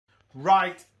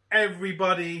Right,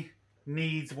 everybody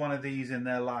needs one of these in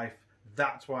their life.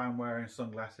 That's why I'm wearing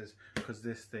sunglasses, because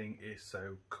this thing is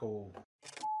so cool.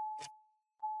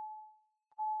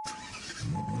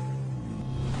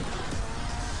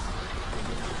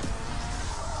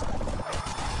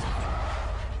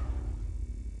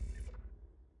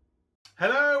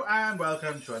 Hello and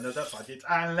welcome to another Bodgit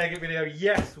and Leggit video.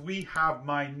 Yes, we have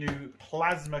my new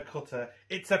plasma cutter.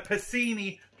 It's a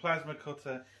Pacini plasma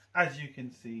cutter. As you can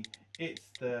see, it's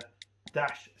the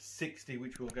Dash 60,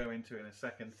 which we'll go into in a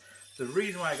second. The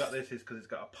reason why I got this is because it's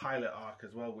got a pilot arc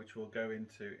as well, which we'll go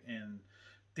into in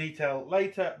detail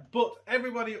later. But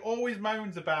everybody always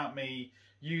moans about me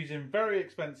using very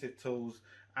expensive tools,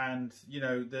 and you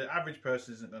know, the average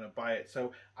person isn't going to buy it.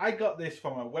 So I got this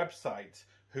from a website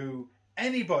who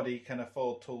anybody can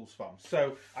afford tools from.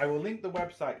 So I will link the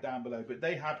website down below, but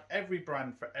they have every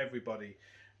brand for everybody.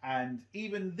 And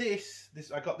even this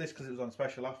I got this because it was on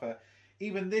special offer.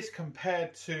 Even this,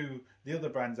 compared to the other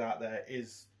brands out there,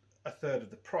 is a third of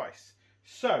the price.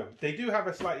 So they do have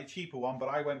a slightly cheaper one, but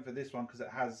I went for this one because it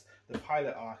has the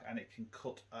pilot arc and it can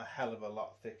cut a hell of a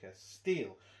lot thicker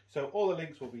steel. So all the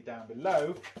links will be down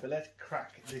below, but let's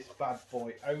crack this bad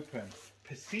boy open.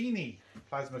 Pacini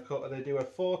plasma cutter, they do a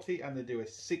 40 and they do a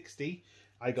 60.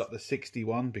 I got the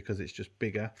 61 because it's just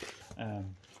bigger.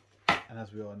 And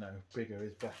as we all know, bigger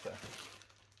is better.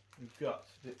 We've got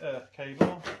the earth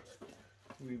cable.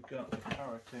 We've got the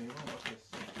power cable. What's this?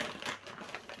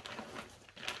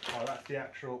 Oh, that's the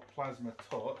actual plasma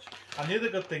torch. And the other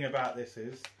good thing about this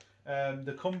is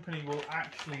the company will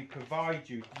actually provide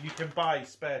you can buy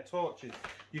spare torches.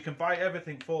 You can buy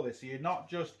everything for this. So you're not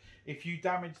just, if you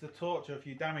damage the torch or if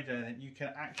you damage anything, you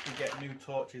can actually get new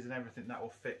torches and everything that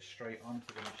will fit straight onto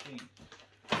the machine.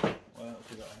 What else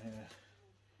we got in here?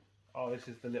 Oh, this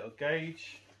is the little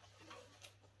gauge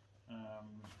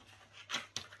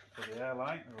for the air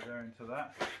light. We'll go into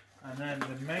that. And then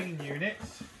the main unit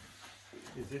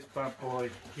is this bad boy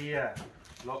here.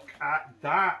 Look at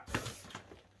that.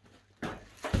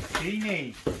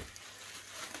 Pacini.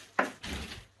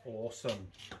 Awesome.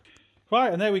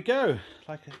 Right, and there we go.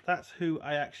 Like, that's who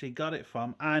I actually got it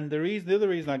from. And the other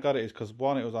reason I got it is because,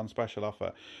 one, it was on special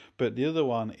offer, but the other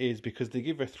one is because they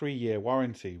give a 3-year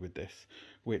warranty with this,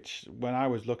 which when I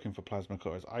was looking for plasma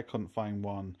cutters, I couldn't find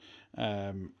one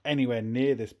anywhere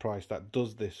near this price that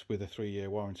does this with a 3-year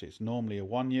warranty. It's normally a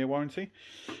 1-year warranty.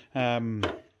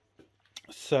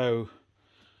 So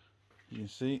you can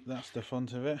see that's the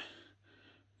front of it.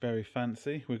 Very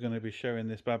fancy. We're going to be showing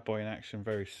this bad boy in action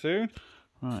very soon.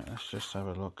 Right, let's just have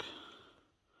a look.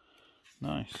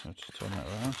 Nice. I'll just turn that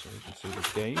around so you can see the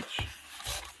gauge.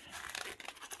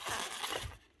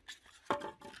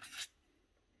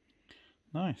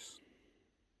 Nice.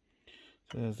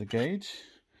 So there's the gauge.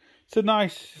 It's a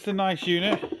nice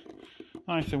unit.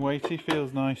 Nice and weighty.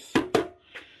 Feels nice.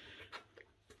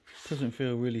 Doesn't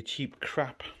feel really cheap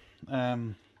crap,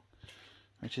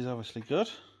 which is obviously good.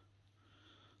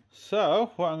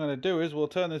 So what I'm going to do is we'll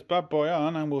turn this bad boy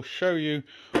on and we'll show you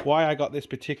why I got this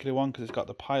particular one, because it's got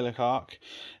the pilot arc.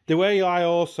 The way I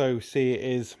also see it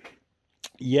is,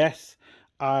 yes,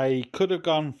 I could have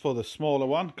gone for the smaller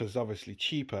one because it's obviously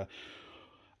cheaper.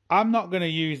 I'm not going to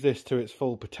use this to its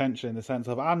full potential, in the sense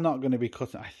of I'm not going to be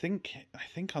cutting. I think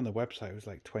on the website it was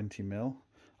like 20 mil.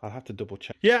 I'll have to double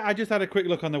check. Yeah, I just had a quick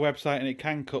look on the website and it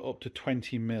can cut up to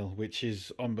 20 mil, which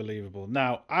is unbelievable.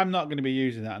 Now, I'm not going to be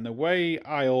using that. And the way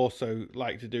I also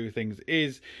like to do things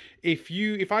is,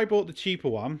 if I bought the cheaper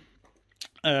one,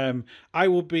 I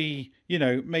will be, you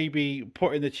know, maybe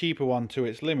putting the cheaper one to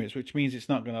its limits, which means it's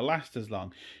not going to last as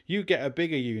long. You get a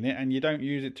bigger unit and you don't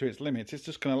use it to its limits, it's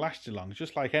just going to last you long. It's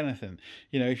just like anything.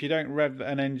 You know, if you don't rev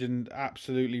an engine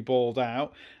absolutely balled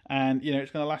out, and, you know, it's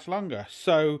going to last longer.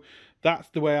 So that's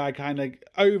the way I kind of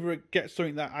get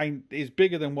something that is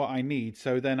bigger than what I need.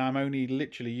 So then I'm only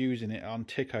literally using it on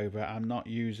tick over. I'm not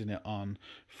using it on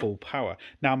full power.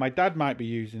 Now, my dad might be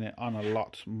using it on a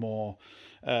lot more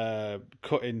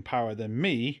cut-in power than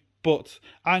me, but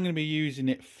I'm going to be using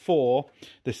it for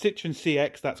the Citroen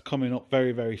CX that's coming up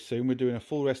very, very soon. We're doing a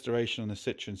full restoration on the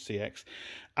Citroen CX,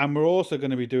 and we're also going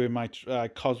to be doing my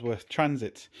Cosworth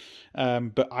Transit.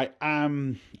 But I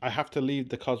have to leave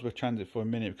the Cosworth Transit for a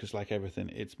minute because, like everything,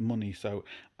 it's money. So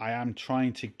I am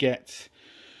trying to get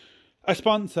a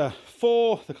sponsor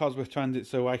for the Cosworth Transit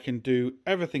so I can do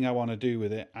everything I want to do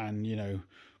with it, and, you know,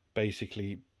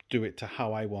 basically do it to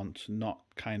how I want, not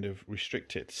kind of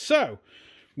restrict it. So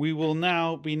we will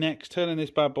now be next turning this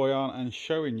bad boy on and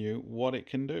showing you what it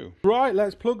can do. Right,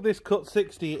 let's plug this Cut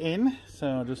 60 in. So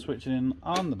I'll just switch it in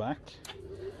on the back.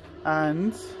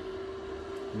 And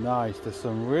nice, there's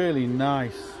some really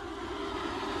nice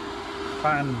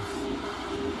fans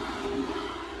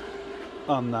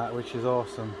on that, which is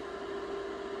awesome.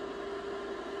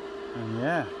 And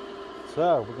yeah,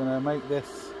 so we're going to make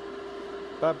this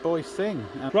bad boy sing.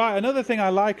 Right, another thing I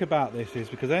like about this is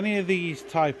because any of these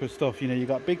type of stuff, you know, you've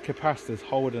got big capacitors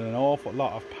holding an awful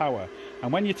lot of power,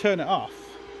 and when you turn it off,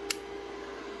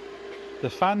 the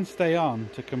fans stay on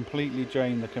to completely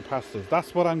drain the capacitors.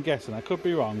 That's what I'm guessing. I could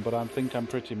be wrong, but I think I'm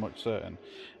pretty much certain.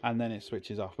 And then it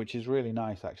switches off, which is really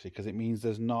nice actually, because it means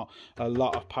there's not a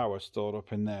lot of power stored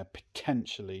up in there,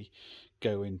 potentially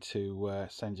going to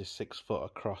send you 6 foot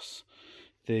across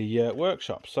the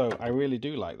workshop. So I really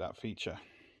do like that feature.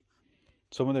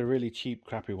 Some of the really cheap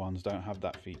crappy ones don't have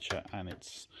that feature, and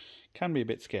it's can be a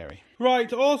bit scary.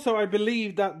 Right, also I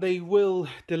believe that they will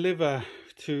deliver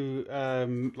to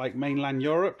like mainland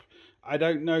Europe. I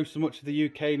don't know so much of the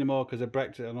UK anymore because of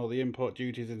Brexit and all the import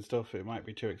duties and stuff. It might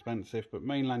be too expensive, but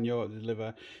mainland Europe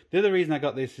deliver. The other reason I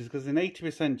got this is because an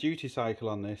 80% duty cycle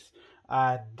on this,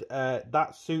 and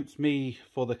that suits me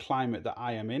for the climate that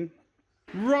I am in.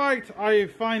 Right,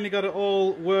 I've finally got it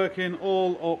all working,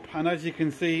 all up, and as you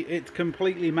can see, it's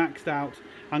completely maxed out.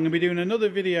 I'm going to be doing another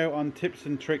video on tips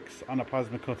and tricks on a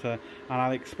plasma cutter, and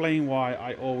I'll explain why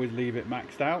I always leave it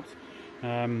maxed out.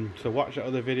 So watch that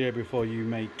other video before you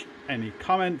make any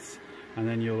comments, and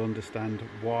then you'll understand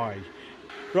why.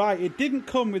 Right, it didn't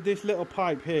come with this little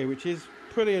pipe here, which is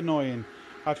pretty annoying.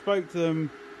 I spoke to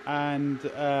them, and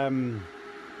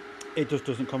it just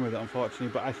doesn't come with it, unfortunately,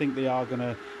 but I think they are going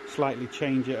to slightly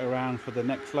change it around for the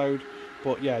next load.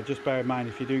 But yeah, just bear in mind,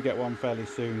 if you do get one fairly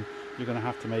soon, you're going to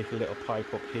have to make a little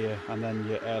pipe up here, and then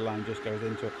your air line just goes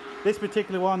into it. This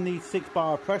particular one needs 6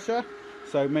 bar of pressure,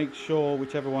 so make sure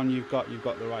whichever one you've got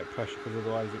the right pressure, because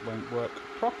otherwise it won't work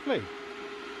properly.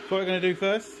 So what we're going to do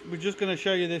first, we're just going to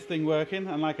show you this thing working,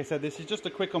 and like I said, this is just a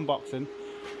quick unboxing.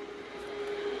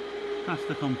 That's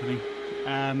the company.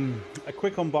 A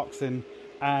quick unboxing.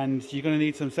 And you're going to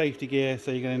need some safety gear,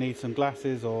 so you're going to need some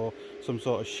glasses or some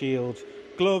sort of shield,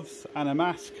 gloves and a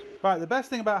mask. Right, the best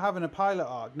thing about having a pilot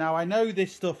arc, now I know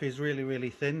this stuff is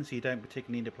really thin, so you don't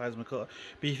particularly need a plasma cutter,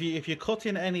 but if you're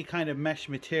cutting any kind of mesh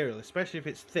material, especially if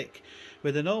it's thick,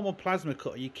 with a normal plasma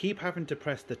cutter you keep having to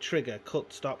press the trigger,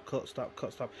 cut, stop, cut, stop,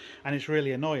 cut, stop, and it's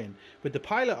really annoying. With the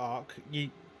pilot arc, you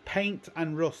paint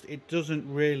and rust, it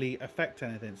doesn't really affect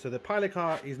anything. So the pilot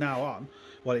arc is now on,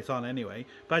 well, it's on anyway,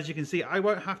 but as you can see, I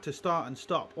won't have to start and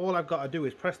stop. All I've got to do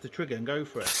is press the trigger and go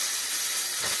for it.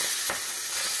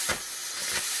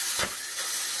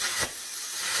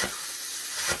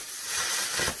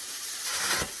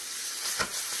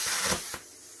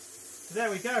 So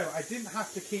there we go. I didn't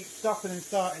have to keep stopping and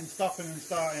starting, stopping and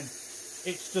starting.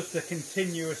 It's just a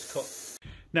continuous cut.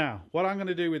 Now, what I'm going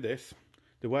to do with this,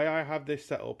 the way I have this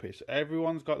set up is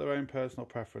everyone's got their own personal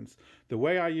preference. The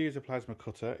way I use a plasma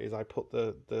cutter is I put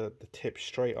the tip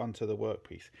straight onto the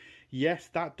workpiece. Yes,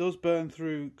 that does burn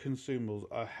through consumables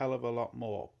a hell of a lot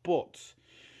more, but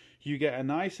you get a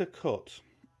nicer cut,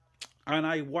 and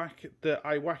I whack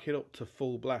it up to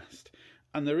full blast.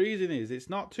 And the reason is, it's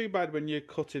not too bad when you're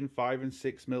cutting 5 and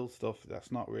 6 mil stuff.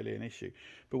 That's not really an issue.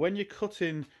 But when you're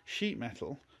cutting sheet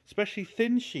metal, especially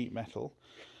thin sheet metal,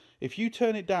 if you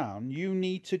turn it down, you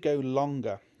need to go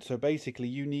longer. So basically,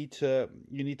 you need to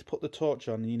put the torch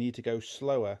on, and you need to go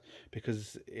slower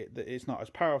because it's not as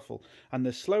powerful. And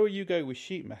the slower you go with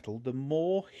sheet metal, the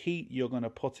more heat you're going to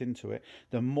put into it,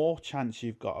 the more chance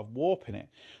you've got of warping it.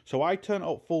 So I turn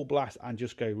up full blast and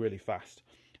just go really fast.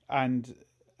 And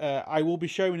I will be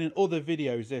showing in other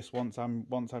videos this once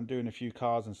I'm doing a few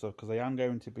cars and stuff, because I am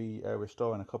going to be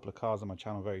restoring a couple of cars on my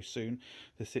channel very soon.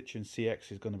 The Citroen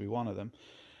CX is going to be one of them.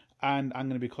 And I'm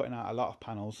going to be cutting out a lot of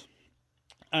panels,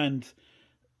 and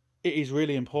it is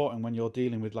really important when you're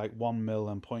dealing with like 1 mil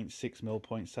and 0.6 mil,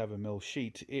 0.7 mil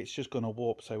sheet. It's just going to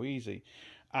warp so easy,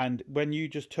 and when you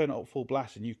just turn it up full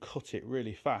blast and you cut it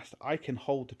really fast, I can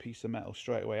hold the piece of metal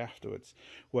straight away afterwards,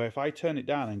 where if I turn it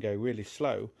down and go really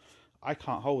slow, I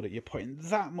can't hold it. You're putting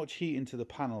that much heat into the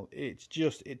panel, it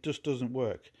just doesn't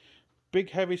work. Big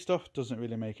heavy stuff doesn't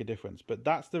really make a difference, but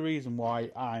that's the reason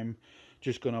why I'm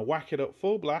just going to whack it up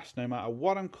full blast no matter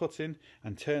what I'm cutting,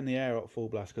 and turn the air up full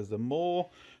blast, because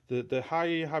the higher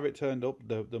you have it turned up,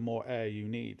 the more air you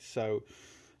need. So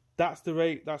that's the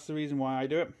reason why I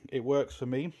do it. It works for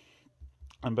me,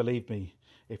 and believe me,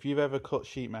 if you've ever cut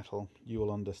sheet metal, you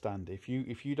will understand. If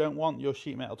you don't want your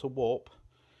sheet metal to warp,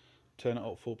 turn it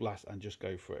up full blast and just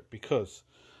go for it. Because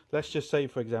let's just say,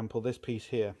 for example, this piece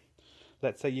here,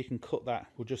 let's say you can cut that,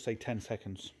 we'll just say 10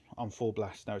 seconds on full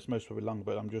blast. Now it's most probably longer,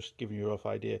 but I'm just giving you a rough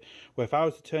idea. Where if I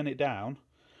was to turn it down,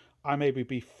 I maybe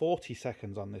be 40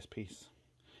 seconds on this piece.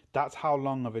 That's how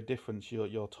long of a difference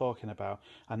you're talking about.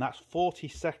 And that's 40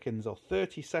 seconds or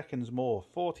 30 seconds more,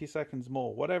 40 seconds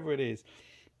more, whatever it is,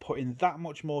 putting that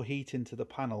much more heat into the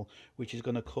panel, which is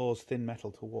going to cause thin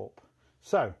metal to warp.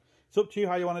 So it's up to you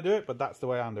how you want to do it, but that's the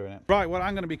way I'm doing it. Right, what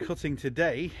I'm going to be cutting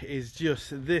today is just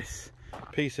this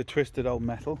piece of twisted old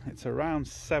metal. It's around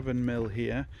 7mm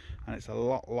here, and it's a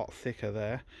lot thicker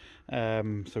there.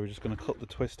 So we're just going to cut the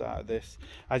twist out of this.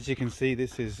 As you can see,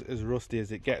 this is as rusty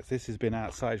as it gets. This has been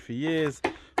outside for years,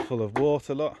 full of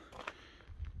water, look.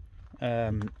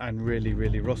 And really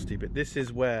rusty. But this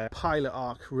is where pilot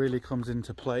arc really comes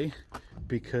into play,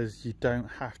 because you don't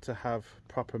have to have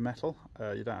proper metal.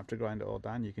 You don't have to grind it all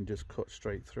down. You can just cut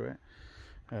straight through it,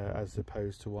 as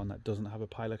opposed to one that doesn't have a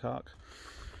pilot arc.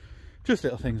 Just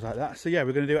little things like that. So yeah,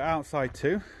 we're going to do it outside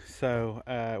too. So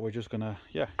we're just going to,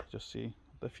 yeah, just see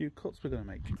the few cuts we're going to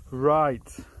make.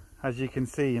 Right, as you can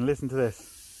see, and listen to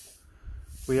this,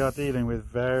 we are dealing with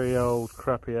very old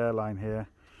crappy airline here,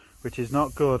 which is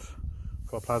not good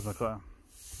for a plasma cutter.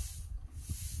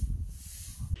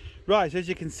 Right, as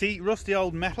you can see, rusty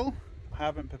old metal. I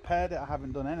haven't prepared it, I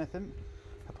haven't done anything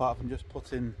apart from just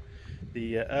putting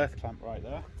the earth clamp right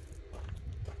there.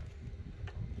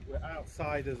 We're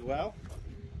outside as well,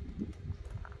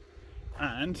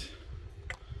 and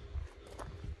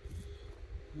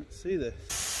let's see this.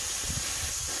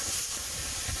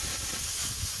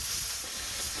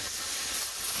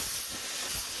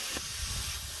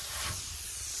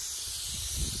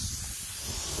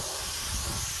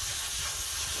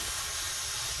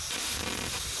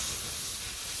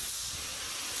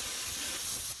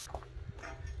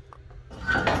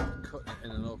 Cutting it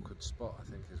in an awkward spot, I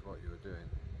think, is what you were doing.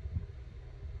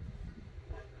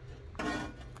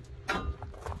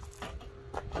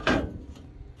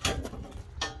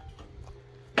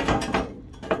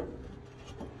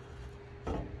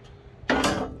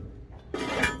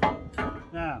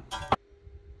 Now,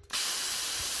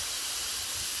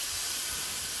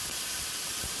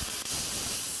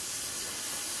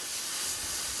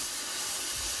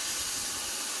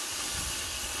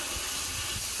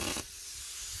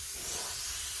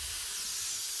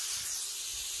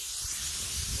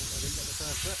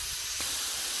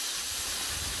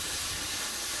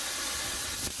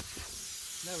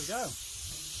 there we go.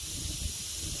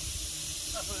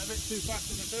 That went a bit too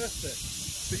fast in the first bit,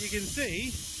 but you can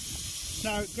see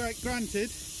now.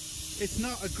 Granted, it's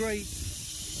not a great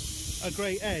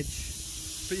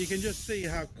edge, but you can just see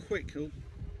how quick.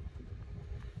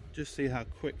 Just see how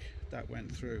quick that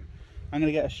went through. I'm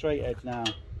going to get a straight edge now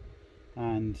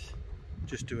and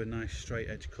just do a nice straight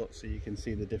edge cut so you can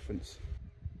see the difference.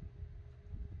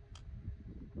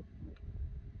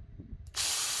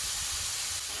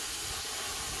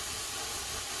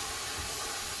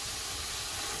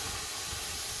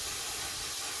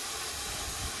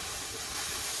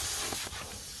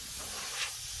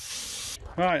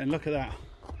 Right, and look at that.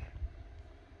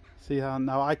 See how,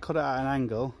 now I cut it at an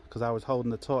angle because I was holding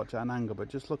the torch at an angle, but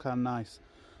just look how nice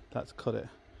that's cut it.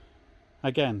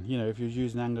 Again, you know, if you're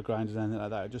using angle grinders and anything like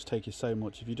that, it'd just take you so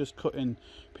much. If you're just cutting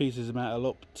pieces of metal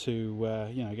up to,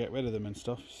 you know, get rid of them and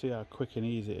stuff, see how quick and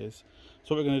easy it is.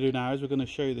 So what we're going to do now is we're going to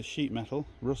show you the sheet metal,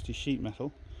 rusty sheet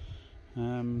metal.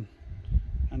 And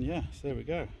yeah, so there we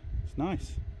go. It's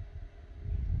nice.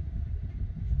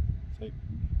 See?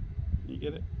 You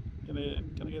get it?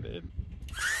 Gonna get it in.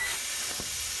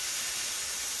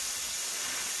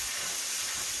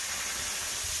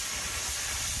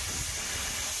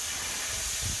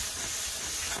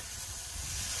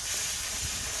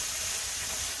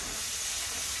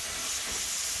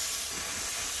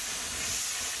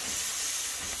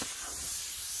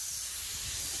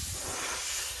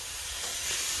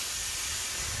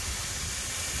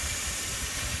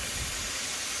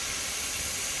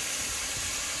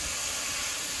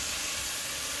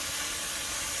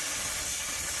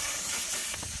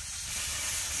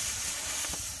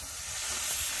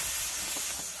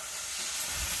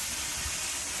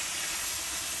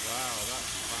 Wow,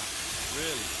 that's fast.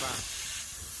 Really fast.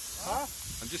 Huh?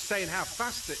 I'm just saying how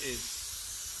fast it is.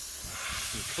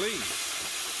 And clean.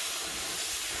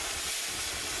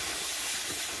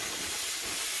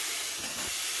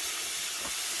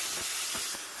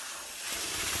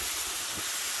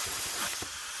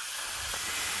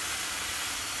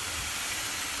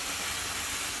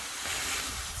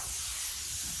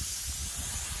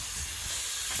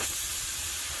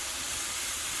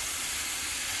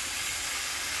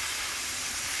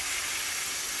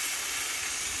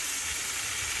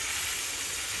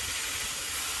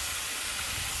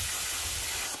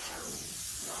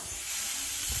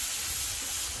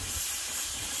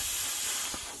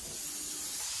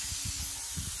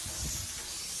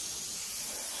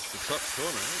 top corner,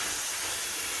 isn't it?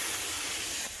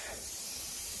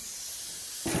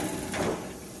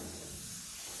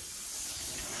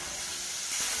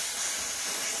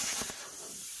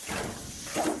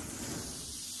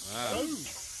 Wow. Oh.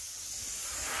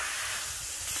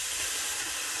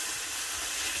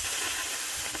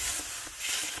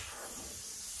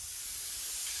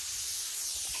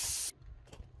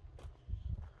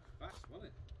 Fast, wasn't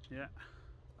it? Yeah.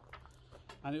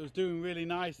 And it was doing really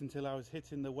nice until I was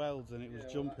hitting the welds and it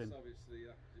was jumping. Well, that's obviously, you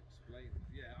have to explain.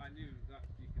 Yeah, I knew that.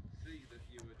 You could see that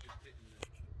you were just hitting the...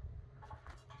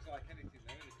 It's like anything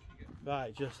there, isn't it? You get...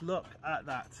 Right, just look at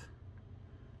that.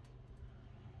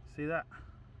 See that?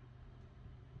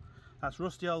 That's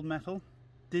rusty old metal.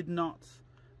 Did not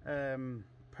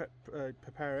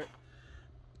prepare it.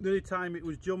 The only time it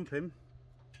was jumping,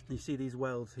 you see these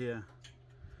welds here,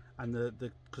 and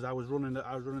because I was running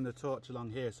the torch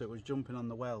along here, so it was jumping on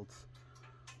the welds.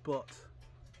 But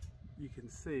you can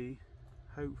see,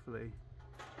 hopefully,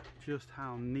 just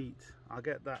how neat. I'll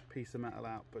get that piece of metal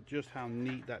out, but just how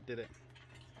neat that did it.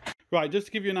 Right, just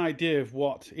to give you an idea of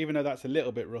what, even though that's a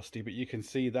little bit rusty, but you can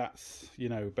see that's, you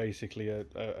know, basically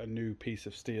a new piece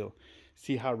of steel.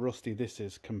 See how rusty this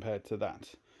is compared to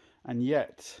that. And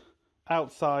yet,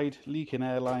 outside, leaking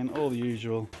airline, all the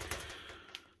usual.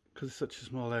 Because it's such a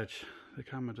small edge, the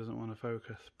camera doesn't want to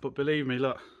focus. But believe me,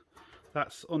 look,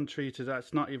 that's untreated,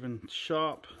 that's not even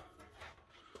sharp.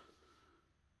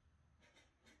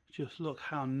 Just look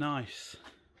how nice.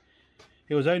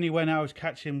 It was only when I was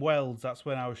catching welds, that's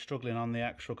when I was struggling on the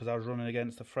actual, because I was running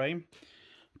against the frame.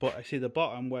 But I see the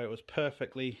bottom where it was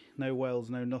perfectly, no welds,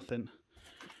 no nothing.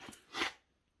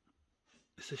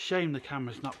 It's a shame the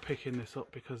camera's not picking this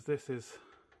up, because this is,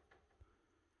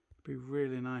 be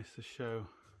really nice to show.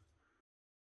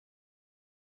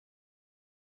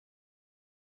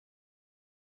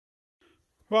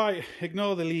 Right,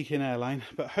 ignore the leaking airline,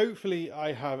 but hopefully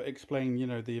I have explained, you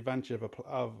know, the advantage of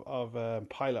a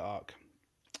pilot arc.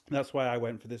 That's why I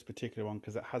went for this particular one,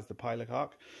 because it has the pilot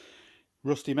arc.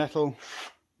 Rusty metal,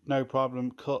 no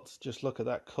problem. Cuts, just look at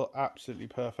that cut, absolutely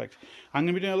perfect. I'm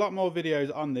going to be doing a lot more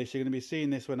videos on this. You're going to be seeing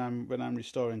this when I'm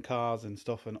restoring cars and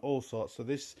stuff and all sorts. So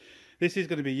this is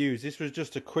going to be used. This was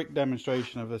just a quick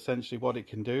demonstration of essentially what it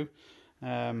can do.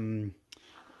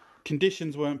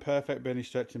 Conditions weren't perfect by any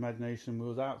stretch of imagination. We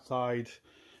was outside,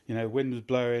 you know, wind was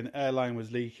blowing, airline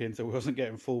was leaking, so we wasn't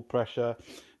getting full pressure,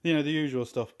 you know, the usual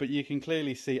stuff. But you can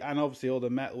clearly see, and obviously all the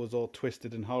metal was all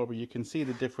twisted and horrible. You can see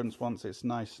the difference once it's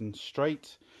nice and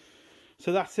straight.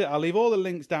 So that's it. I'll leave all the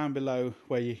links down below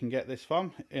where you can get this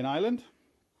from in Ireland,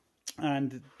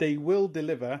 and they will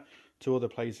deliver to other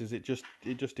places. It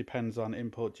just depends on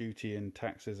import duty and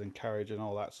taxes and carriage and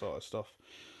all that sort of stuff.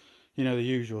 You know, the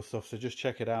usual stuff, so just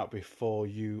check it out before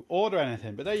you order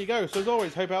anything. But there you go. So as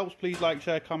always, hope it helps. Please like,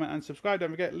 share, comment and subscribe. Don't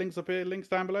forget, links up here, links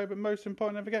down below. But most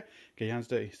important, don't forget, get your hands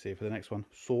dirty. See you for the next one.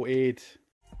 Sorted.